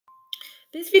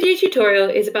This video tutorial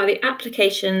is about the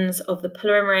applications of the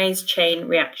polymerase chain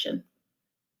reaction.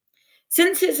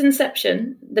 Since its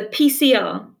inception, the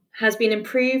PCR has been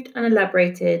improved and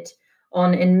elaborated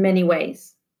on in many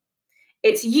ways.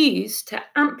 It's used to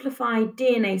amplify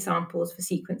DNA samples for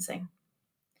sequencing.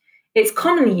 It's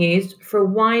commonly used for a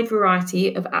wide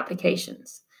variety of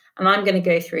applications, and I'm going to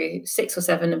go through 6 or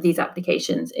 7 of these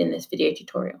applications in this video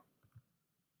tutorial.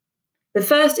 The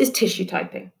first is tissue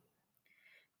typing.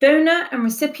 Donor and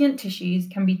recipient tissues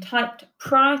can be typed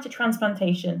prior to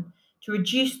transplantation to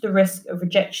reduce the risk of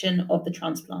rejection of the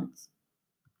transplants.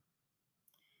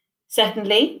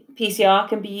 Secondly, PCR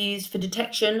can be used for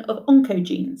detection of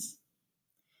oncogenes.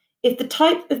 If the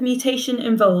type of mutation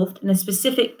involved in a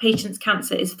specific patient's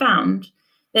cancer is found,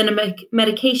 then a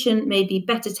medication may be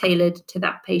better tailored to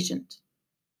that patient.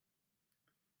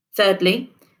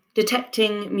 Thirdly,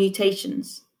 detecting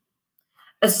mutations.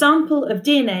 A sample of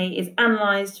DNA is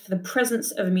analysed for the presence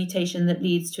of a mutation that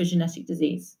leads to a genetic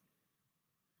disease.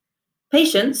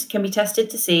 Patients can be tested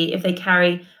to see if they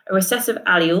carry a recessive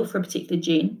allele for a particular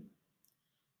gene.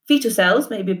 Fetal cells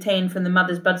may be obtained from the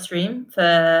mother's bloodstream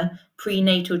for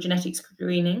prenatal genetic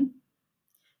screening.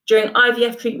 During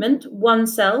IVF treatment, 1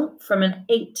 cell from an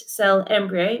 8-cell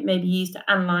embryo may be used to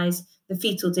analyse the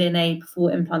fetal DNA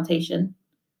before implantation.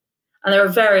 And there are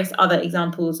various other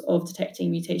examples of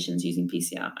detecting mutations using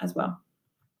PCR as well.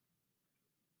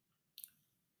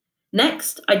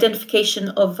 Next, identification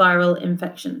of viral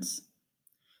infections.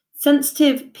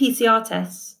 Sensitive PCR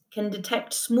tests can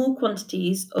detect small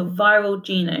quantities of viral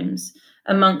genomes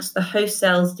amongst the host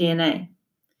cell's DNA.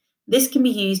 This can be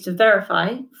used to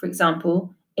verify, for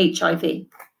example, HIV.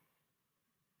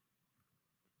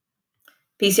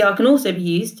 PCR can also be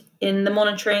used in the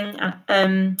monitoring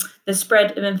the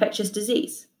spread of infectious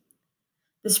disease.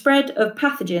 The spread of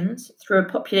pathogens through a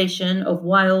population of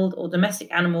wild or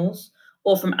domestic animals,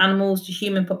 or from animals to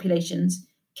human populations,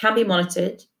 can be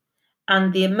monitored,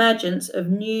 and the emergence of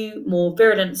new, more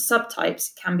virulent subtypes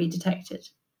can be detected.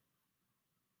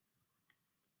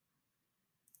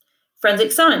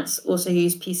 Forensic science also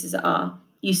uses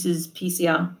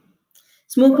PCR.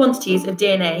 Small quantities of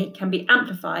DNA can be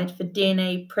amplified for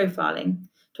DNA profiling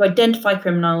to identify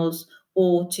criminals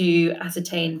or to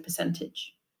ascertain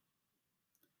percentage.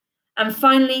 And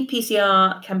finally,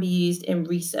 PCR can be used in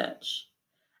research.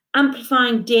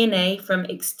 Amplifying DNA from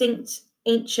extinct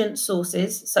ancient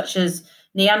sources, such as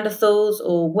Neanderthals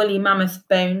or woolly mammoth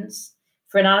bones,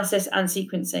 for analysis and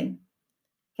sequencing,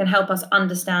 can help us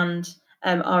understand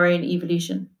our own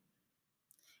evolution.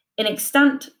 In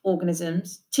extant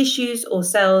organisms, tissues or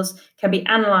cells can be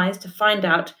analysed to find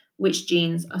out which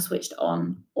genes are switched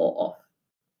on or off.